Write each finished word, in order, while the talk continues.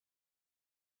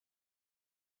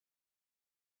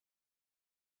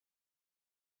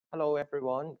Hello,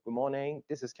 everyone. Good morning.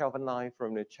 This is Kalvin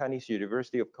from the Chinese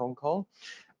University of Hong Kong.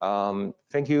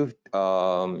 Thank you,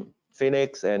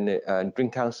 Phoenix and Green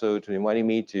Council, to inviting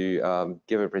me to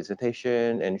give a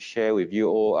presentation and share with you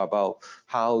all about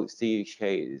how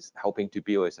CUHK is helping to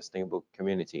build a sustainable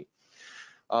community.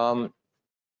 Without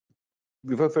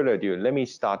further ado, let me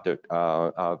start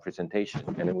our presentation,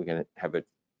 and then we can have a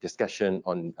discussion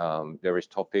on various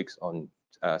topics on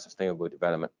sustainable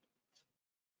development.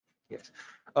 Yes.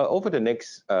 Over the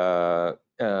next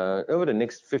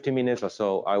 15 minutes or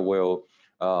so, I will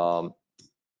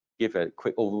give a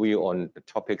quick overview on the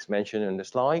topics mentioned in the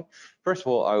slide. First of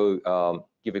all, I will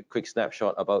give a quick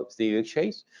snapshot about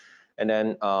CUHK, and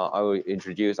then I will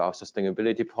introduce our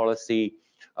sustainability policy.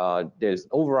 There's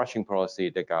overarching policy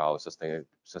that guides our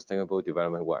sustainable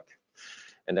development work.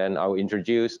 And then I will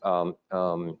introduce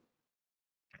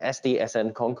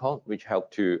SDSN Hong Kong, which help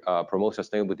to promote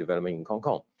sustainable development in Hong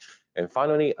Kong. And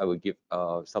finally, I will give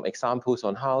some examples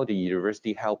on how the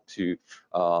university helped to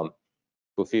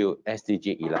fulfill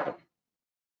SDG 11.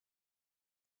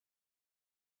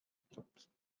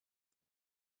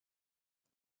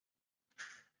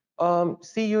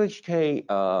 CUHK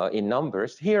in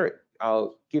numbers. Here,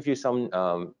 I'll give you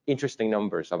some interesting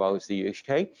numbers about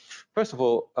CUHK. First of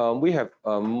all, we have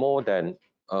more than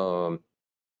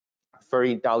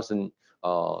 30,000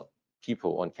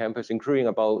 people on campus, including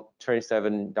about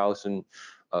 27,000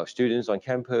 students on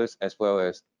campus, as well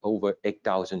as over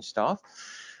 8,000 staff.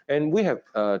 And we have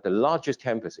the largest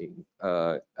campus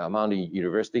among the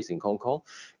universities in Hong Kong,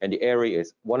 and the area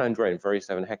is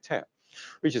 137 hectares,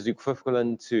 which is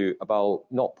equivalent to about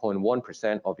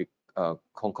 0.1% of the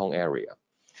Hong Kong area.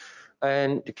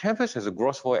 And the campus has a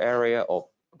gross floor area of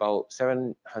about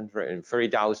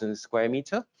 730,000 square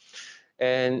meters.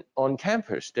 And on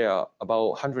campus, there are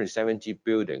about 170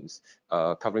 buildings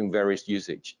covering various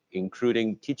usage,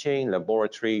 including teaching,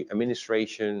 laboratory,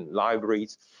 administration,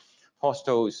 libraries,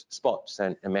 hostels, sports,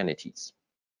 and amenities.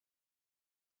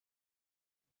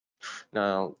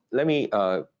 Now, let me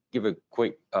give a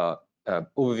quick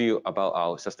overview about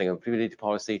our sustainability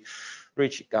policy,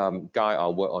 which guide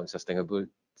our work on sustainable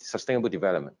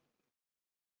development.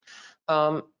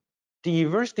 The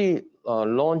university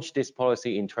launched this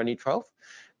policy in 2012,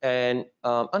 and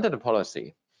under the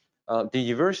policy, the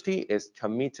university is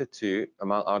committed to,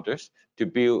 among others, to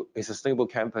build a sustainable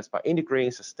campus by integrating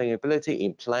sustainability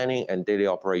in planning and daily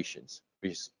operations,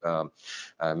 which is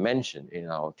mentioned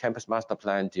in our campus master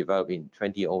plan developed in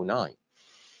 2009.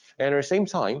 And at the same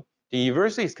time, the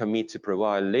university is committed to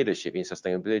provide leadership in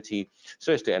sustainability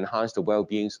so as to enhance the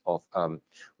well-being of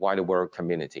wider world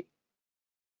community.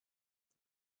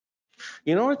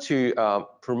 In order to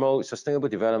promote sustainable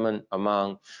development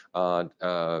among Hong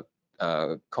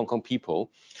Kong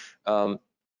people, the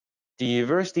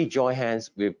university joined hands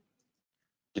with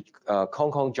the Hong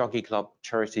Kong Jockey Club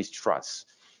Charities Trust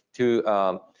to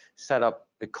set up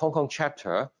the Hong Kong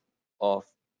chapter of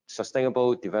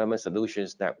Sustainable Development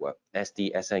Solutions Network,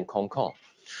 SDSN Hong Kong.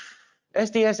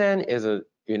 SDSN is a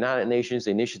United Nations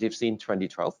initiative since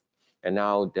 2012, and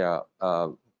now there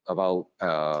are about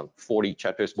 40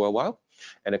 chapters worldwide,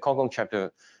 and the Hong Kong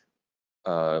chapter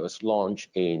was launched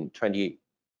in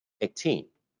 2018.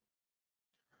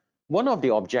 One of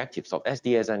the objectives of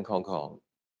SDSN Hong Kong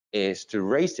is to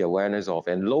raise the awareness of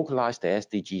and localize the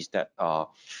SDGs that are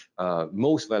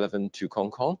most relevant to Hong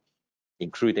Kong,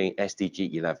 including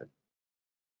SDG 11.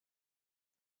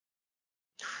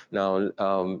 Now,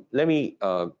 let me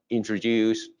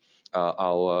introduce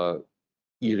our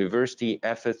university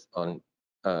efforts on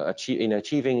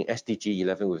achieving SDG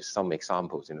 11 with some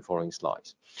examples in the following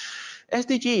slides.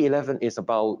 SDG 11 is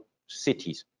about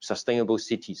cities, sustainable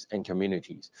cities and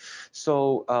communities.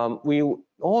 So we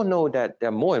all know that there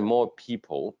are more and more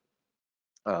people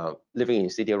living in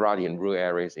city rather than rural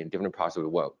areas in different parts of the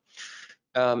world.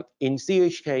 In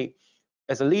CUHK,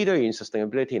 as a leader in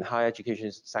sustainability in higher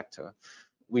education sector,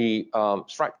 we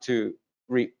strive to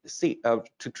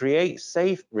create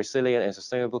safe, resilient, and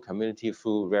sustainable community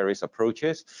through various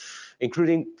approaches,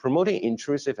 including promoting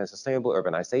inclusive and sustainable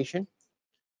urbanization,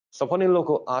 supporting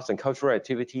local arts and cultural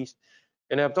activities,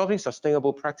 and adopting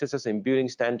sustainable practices in building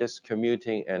standards,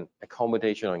 commuting, and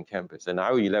accommodation on campus. And I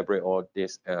will elaborate all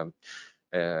this in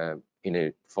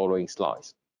the following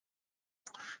slides.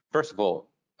 First of all,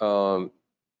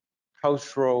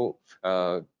 cultural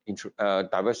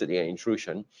diversity and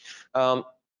inclusion.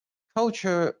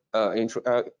 Diversity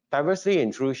and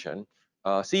inclusion,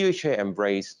 CUHK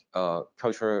embraced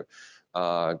cultural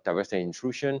diversity and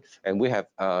inclusion, and we have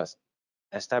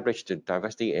established the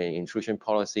diversity and inclusion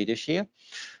policy this year.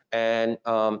 And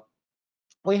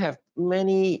we have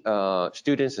many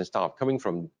students and staff coming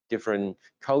from different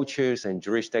cultures and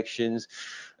jurisdictions,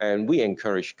 and we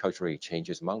encourage cultural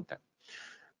exchanges among them.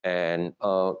 And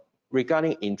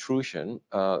regarding intrusion,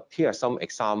 here are some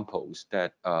examples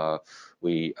that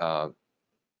we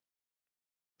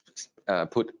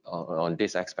put on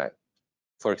this aspect.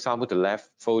 For example, the left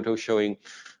photo showing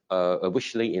a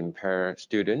visually impaired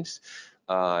student,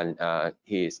 and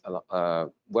he is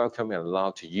welcome and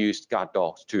allowed to use guard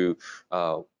dogs to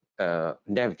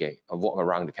navigate and walk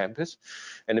around the campus.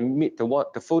 And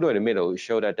the photo in the middle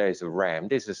show that there is a ramp.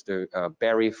 This is the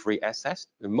barrier-free access.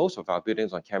 Most of our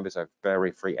buildings on campus have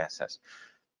barrier-free access,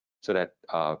 so that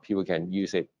people can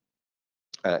use it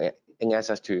in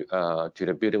access to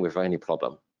the building without any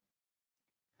problem.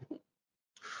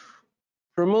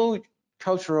 Promote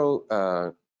cultural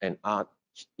and art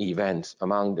events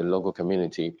among the local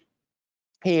community.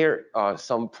 Here are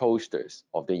some posters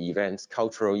of the events,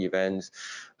 cultural events,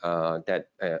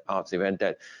 arts event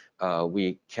that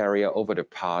we carry out over the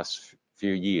past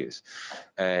few years.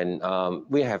 And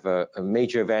we have a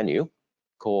major venue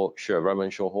called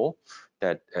CUHK Hall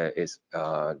that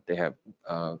they have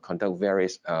conduct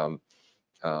various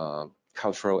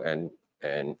cultural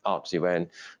and arts event,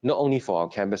 not only for our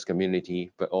campus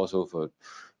community, but also for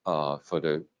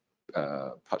the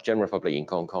general public in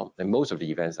Hong Kong. And most of the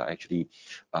events are actually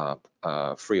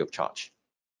free of charge.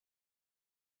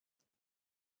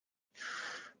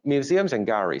 Museums and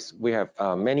galleries. We have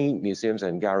many museums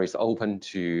and galleries open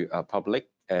to public.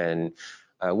 And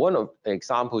one of the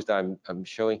examples that I'm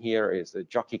showing here is the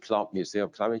Jockey Club Museum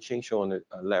of Climate Change, shown on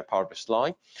the left part of the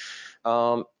slide.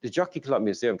 The Jockey Club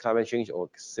Museum of Climate Change, or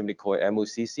simply called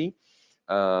MOCC,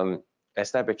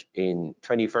 established in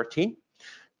 2013,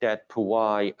 that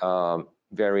provide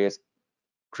various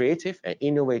creative and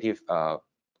innovative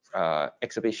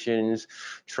exhibitions,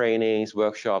 trainings,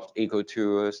 workshops, eco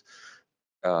tours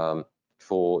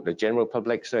for the general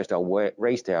public, so as to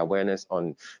raise their awareness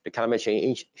on the climate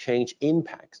change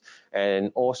impacts,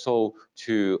 and also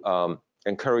to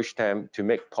encourage them to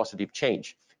make positive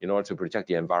change in order to protect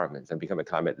the environment and become a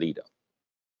climate leader.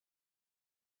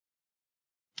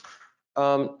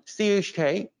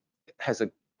 CUHK has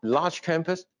a large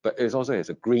campus, but it also has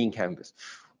a green campus.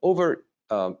 Over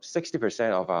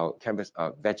 60% of our campus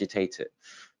are vegetated.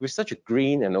 With such a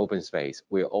green and open space,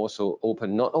 we're also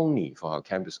open not only for our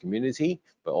campus community,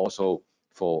 but also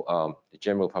for the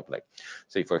general public.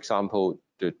 Say, for example,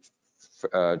 the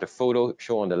photo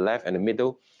shown on the left and the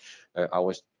middle, I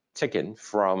was taken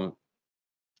from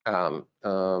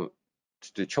the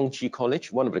Chung Chi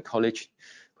College, one of the colleges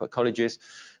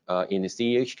in the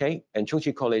CUHK, and Chung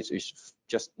Chi College is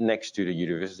just next to the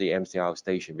University MCR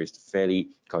station, which is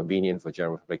fairly convenient for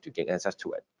general public to get access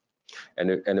to it. And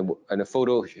the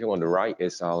photo shown on the right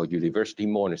is our University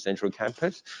Mall on the central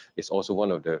campus. It's also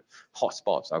one of the hot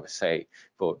spots, I would say,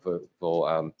 for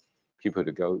people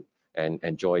to go and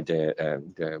enjoy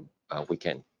the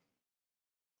weekend.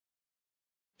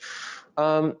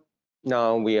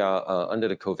 Now we are under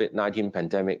the COVID-19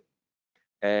 pandemic,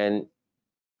 and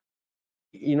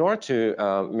in order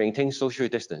to maintain social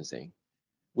distancing,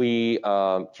 we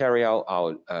carry out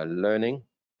our learning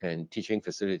and teaching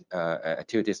facility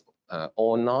activities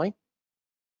online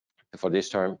for this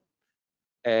term.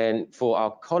 And for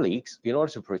our colleagues, in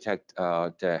order to protect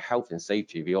their health and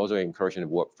safety, we also encourage them to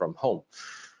work from home.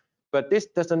 But this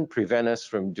doesn't prevent us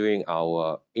from doing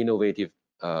our innovative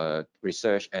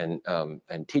research and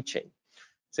teaching.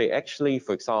 Say, actually,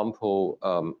 for example,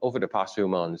 over the past few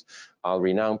months, our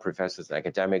renowned professors and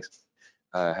academics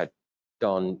had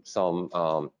done some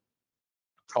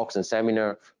talks and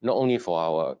seminars, not only for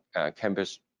our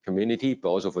campus community, but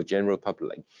also for general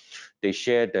public. They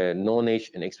share their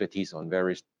knowledge and expertise on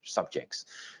various subjects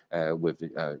with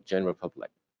the general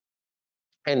public.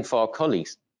 And for our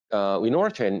colleagues, in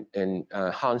order to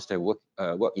enhance their work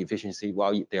efficiency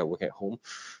while they are working at home,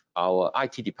 our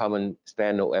IT department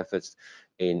spare no efforts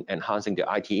in enhancing the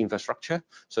IT infrastructure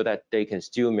so that they can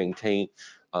still maintain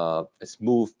a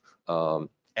smooth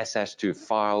access to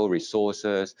file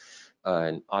resources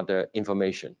and other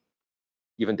information,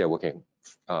 even they're working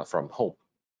from home.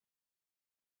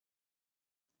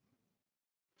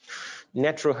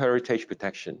 Natural heritage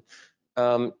protection.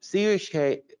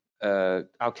 CUHK,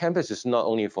 our campus is not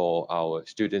only for our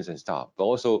students and staff, but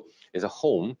also is a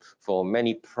home for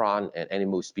many plant and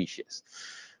animal species.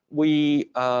 We,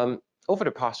 over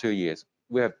the past few years,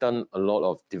 we have done a lot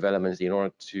of developments in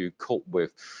order to cope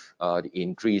with the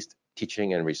increased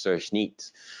teaching and research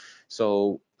needs.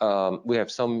 So we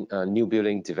have some new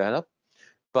building developed,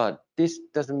 but this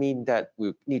doesn't mean that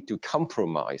we need to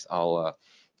compromise our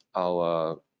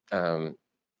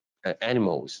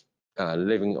animals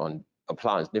living on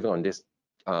plants living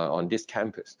on this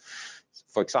campus.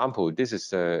 For example, this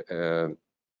is a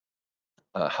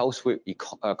household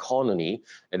colony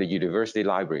at the university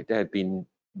library. They have been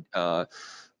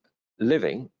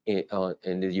living in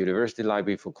the university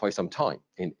library for quite some time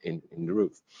in the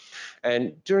roof.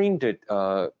 And during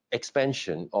the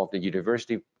expansion of the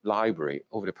university library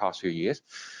over the past few years,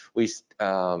 we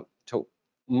took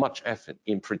much effort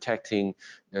in protecting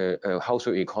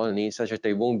household economy such that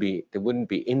they wouldn't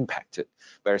be impacted.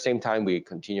 But at the same time, we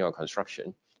continue our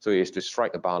construction. So it is to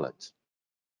strike a balance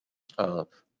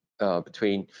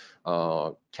between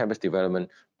campus development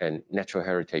and natural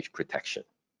heritage protection.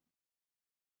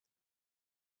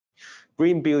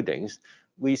 Green buildings,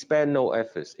 we spend no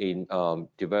efforts in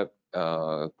develop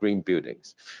green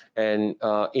buildings. And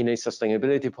in a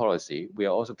sustainability policy, we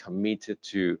are also committed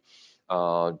to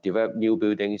develop new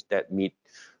buildings that meet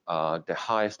the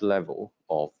highest level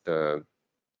of the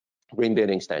green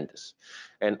building standards.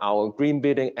 And our green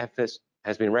building efforts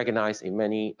has been recognized in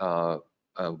many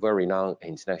very renowned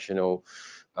international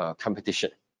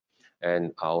competition.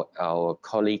 And our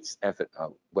colleagues' efforts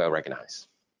are well recognized.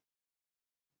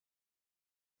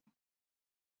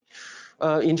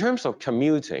 In terms of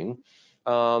commuting,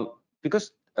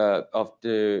 because of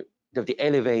the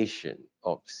elevation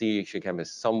of CUHK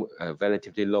campus, some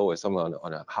relatively low and some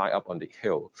on a high up on the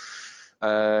hill,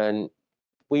 and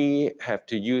we have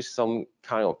to use some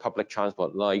kind of public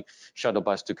transport like shuttle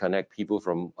bus to connect people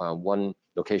from one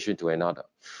location to another.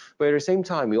 But at the same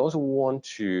time, we also want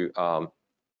to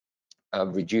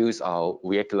reduce our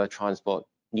vehicular transport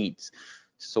needs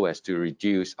so as to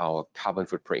reduce our carbon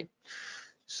footprint.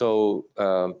 So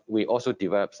we also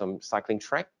developed some cycling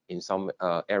track in some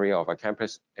area of our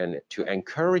campus, and to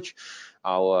encourage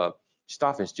our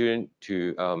staff and students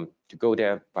to go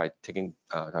there by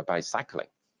cycling.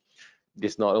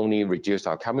 This not only reduce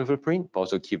our carbon footprint, but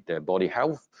also keep their body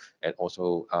health, and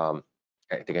also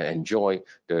they can enjoy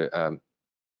the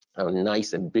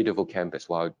nice and beautiful campus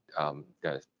while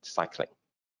they're cycling.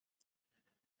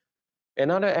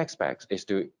 Another aspect is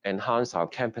to enhance our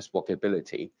campus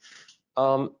walkability.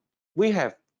 We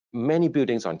have many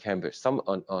buildings on campus, some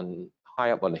on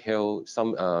high up on the hill,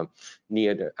 some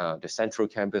near the central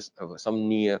campus, some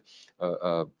near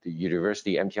the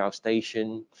university MTR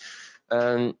station.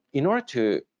 And in order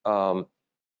to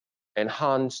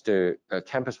enhance the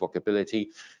campus walkability,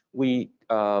 when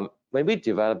we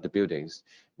develop the buildings,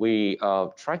 we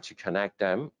try to connect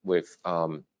them with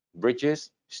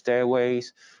bridges,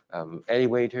 stairways,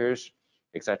 elevators,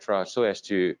 etc., so as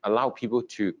to allow people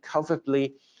to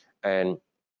comfortably and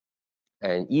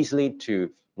easily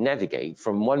to navigate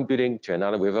from one building to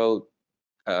another without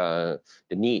the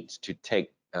need to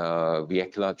take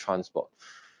vehicular transport.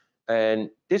 And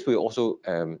this will also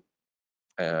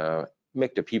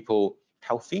make the people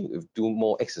healthy, do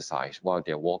more exercise while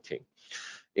they're walking.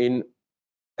 In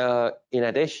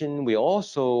addition, we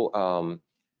also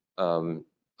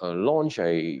launch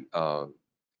a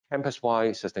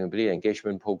campus-wide sustainability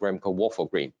engagement program called Walk for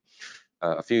Green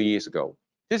a few years ago.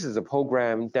 This is a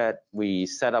program that we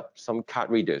set up some card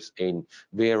readers in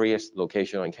various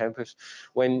locations on campus.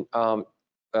 When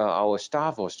our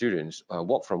staff or students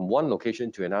walk from one location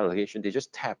to another location, they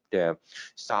just tap their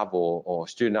staff or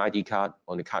student ID card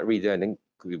on the card reader and then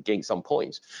could gain some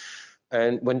points.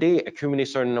 And when they accumulate a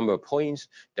certain number of points,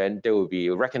 then they will be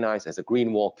recognized as a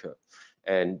green walker.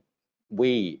 And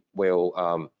we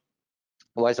will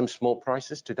provide some small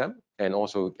prizes to them, and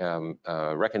also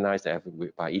recognize the effort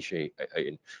by issuing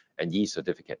an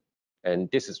e-certificate. And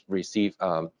this has received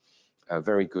a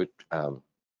very good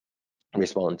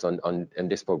response on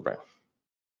this program.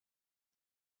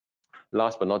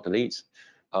 Last but not the least,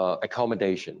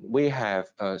 accommodation. We have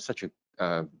such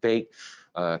a big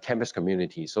campus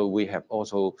community, so we have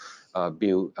also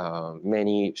built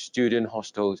many student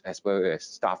hostels as well as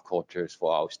staff quarters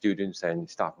for our students and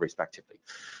staff respectively.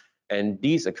 And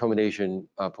these accommodation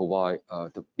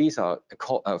these are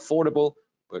affordable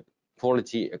but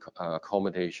quality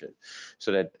accommodation,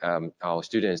 so that our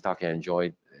students and staff can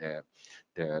enjoy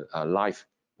their life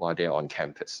while they're on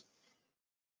campus.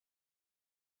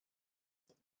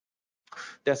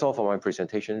 That's all for my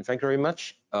presentation. Thank you very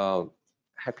much.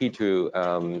 Happy to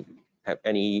have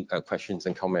any questions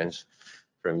and comments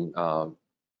from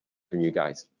you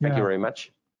guys. Thank you very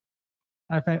much.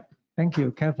 Thank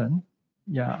you, Kalvin.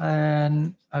 Yeah,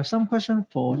 and some question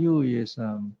for you is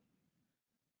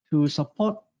to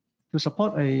support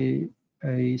a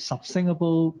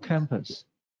sustainable campus.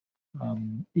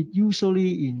 It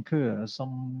usually incurs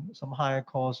some higher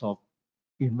cost of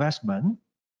investment,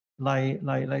 like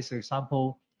for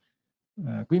example,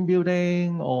 green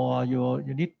building, or you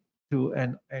need to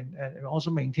and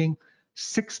also maintain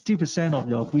 60% of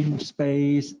your green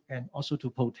space, and also to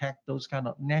protect those kind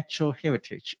of natural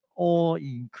heritage, or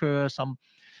incur some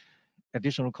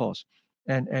additional costs.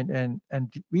 And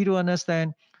we do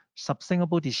understand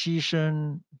sustainable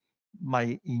decision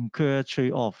might incur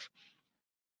trade-off.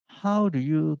 How do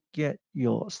you get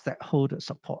your stakeholder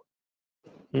support?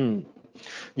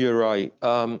 You're right.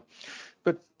 But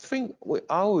I think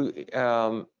I will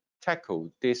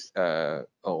tackle this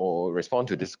or respond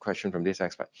to this question from this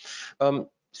aspect.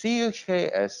 CUHK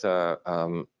as a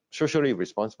socially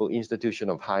responsible institution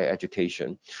of higher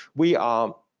education, we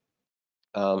are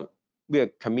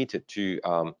committed to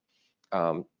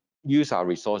use our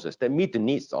resources that meet the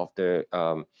needs of the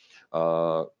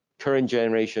current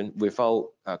generation without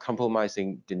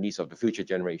compromising the needs of the future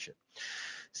generation.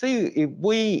 So if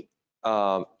we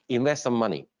invest some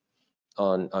money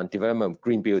on development of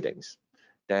green buildings,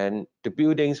 then the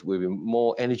buildings will be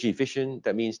more energy efficient.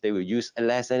 That means they will use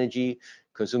less energy,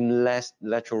 consume less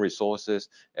natural resources,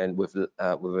 and with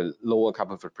a lower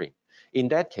carbon footprint. In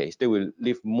that case, they will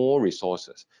leave more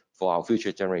resources for our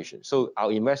future generation. So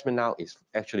our investment now is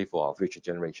actually for our future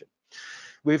generation.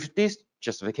 With this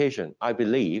justification, I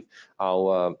believe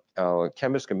our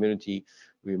campus community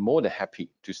will be more than happy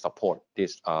to support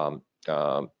this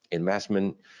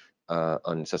investment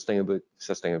on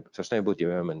sustainable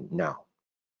development now.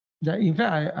 Yeah, in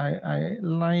fact,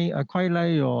 I quite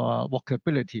like your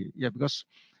workability. Yeah, because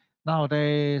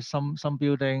nowadays some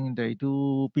building they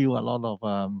do build a lot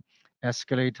of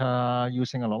escalator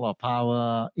using a lot of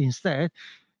power. Instead,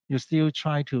 you still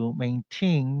try to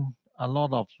maintain a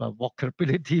lot of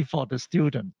workability for the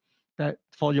student, that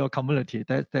for your community.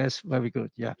 That's very good.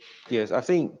 Yeah. Yes, I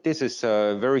think this is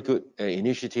a very good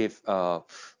initiative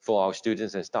for our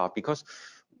students and staff, because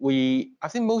I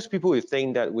think most people will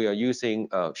think that we are using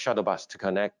a shuttle bus to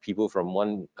connect people from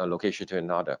one location to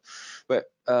another.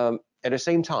 But at the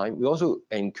same time, we also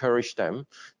encourage them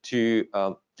to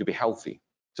be healthy.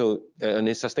 So in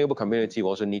a sustainable community, we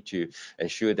also need to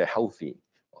ensure the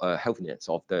healthiness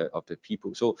of the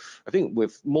people. So I think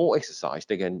with more exercise,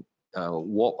 they can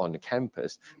walk on the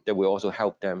campus. That will also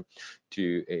help them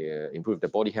to improve their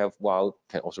body health, while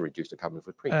can also reduce the carbon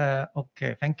footprint.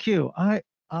 Okay, thank you.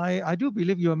 I do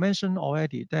believe you mentioned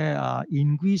already there are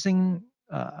increasing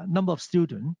number of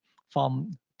students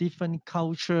from different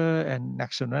culture and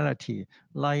nationality,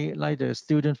 like the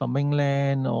student from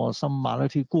mainland or some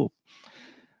minority group.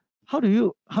 How do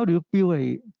you build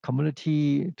a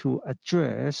community to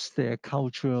address their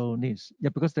cultural needs?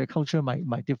 Yeah, because their culture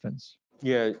might difference.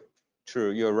 Yeah,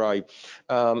 true. You're right.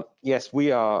 Yes,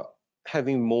 we are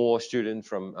having more students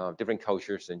from different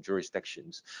cultures and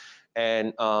jurisdictions,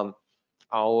 and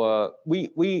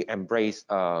we embrace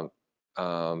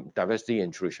diversity and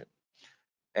inclusion.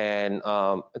 And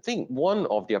I think one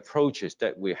of the approaches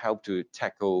that we help to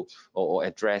tackle or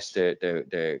address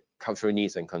the cultural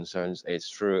needs and concerns is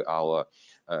through our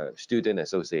student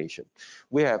association.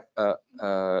 We have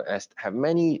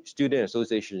many student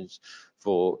associations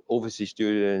for overseas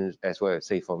students, as well as,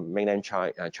 say, for mainland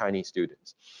Chinese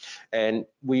students. And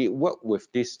we work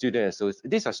with these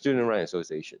these are student-run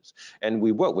associations, and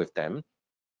we work with them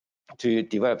to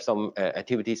develop some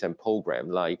activities and program,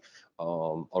 like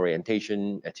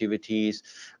orientation activities,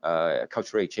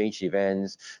 cultural exchange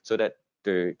events, so that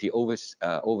the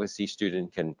overseas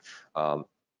student can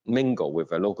mingle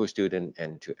with a local student,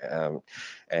 and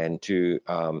to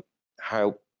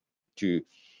help to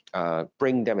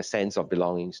bring them a sense of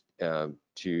belongings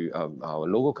to our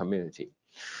local community.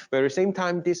 But at the same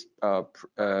time, this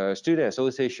student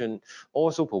association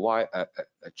also provide a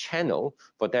channel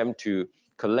for them to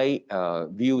collate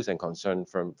views and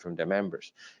concerns from their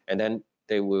members, and then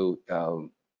they will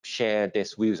share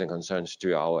these views and concerns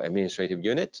to our administrative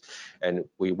units, and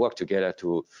we work together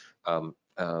to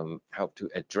help to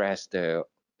address their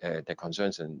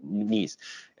concerns and needs.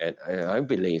 And I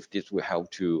believe this will help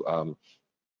to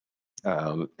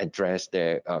address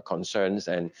their concerns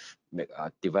and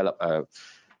develop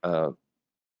a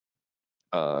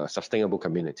sustainable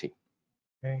community.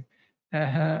 Okay.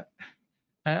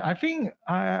 I think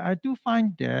I do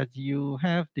find that you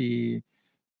have the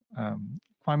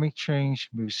climate change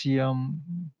museum,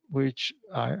 which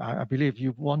I believe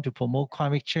you want to promote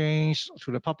climate change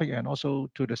to the public and also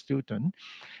to the student,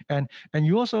 and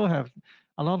you also have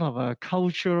a lot of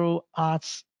cultural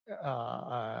arts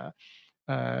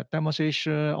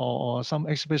demonstration or some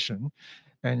exhibition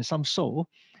and some show.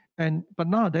 But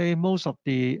nowadays, most of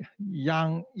the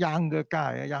young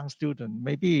student,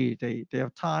 maybe they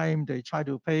have time, they try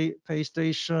to play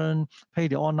PlayStation, play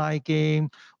the online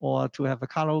game, or to have a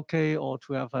karaoke, or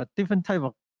to have a different type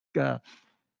of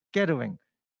gathering,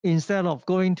 instead of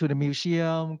going to the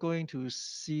museum, going to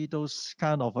see those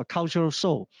kind of a cultural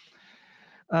show.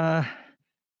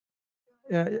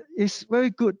 It's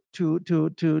very good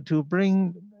to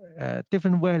bring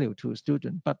different value to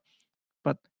student, but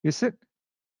is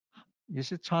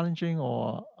it challenging,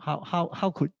 or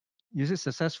how could, is it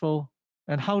successful,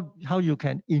 and how you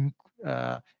can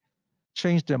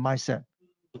change their mindset?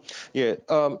 Yeah.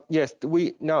 Yes.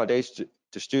 We nowadays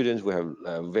the students will have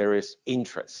various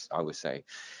interests, I would say,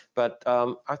 but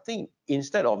I think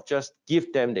instead of just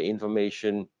give them the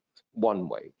information one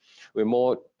way, we're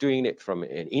more doing it from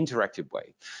an interactive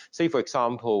way. Say, for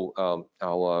example,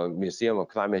 our Museum of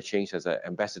Climate Change has an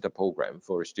ambassador program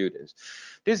for students.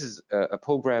 This is a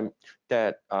program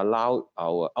that allowed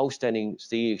our outstanding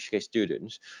CUHK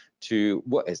students to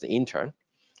work as an intern,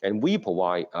 and we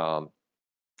provide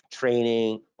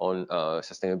training on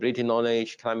sustainability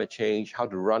knowledge, climate change, how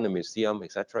to run a museum,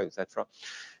 etc., etc.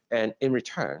 And in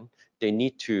return, they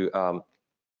need to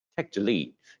take the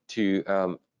lead to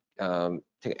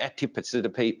take active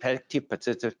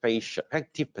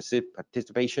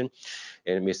participation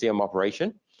in museum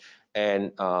operation,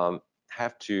 and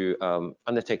have to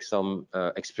undertake some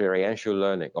experiential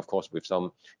learning, of course, with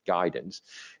some guidance,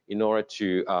 in order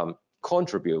to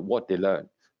contribute what they learn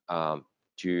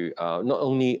to not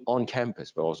only on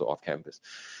campus, but also off campus.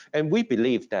 And we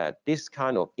believe that this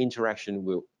kind of interaction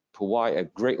will provide a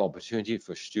great opportunity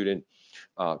for students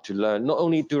to learn, not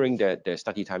only during their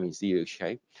study time in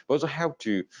CUHK, but also help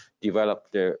to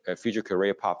develop their future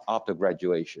career path after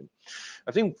graduation.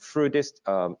 I think through this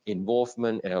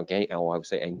involvement and, again, I would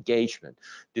say engagement,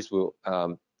 this will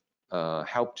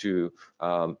help to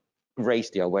raise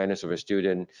the awareness of a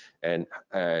student and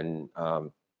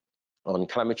on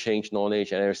climate change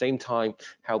knowledge, and at the same time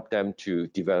help them to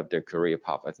develop their career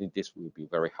path. I think this will be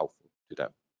very helpful to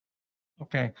them.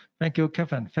 Okay, thank you,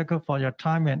 Kevin. Thank you for your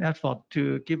time and effort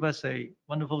to give us a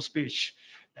wonderful speech.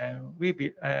 And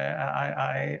when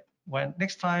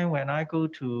next time when I go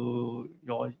to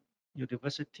your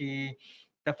university,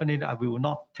 definitely I will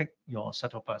not take your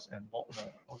shuttle bus and walk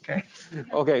more. Okay.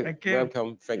 Okay. Thank you.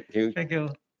 Welcome. Thank you. Thank you.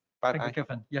 Bye. Thank you,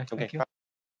 Kevin. Yeah. Okay. Thank you. Bye.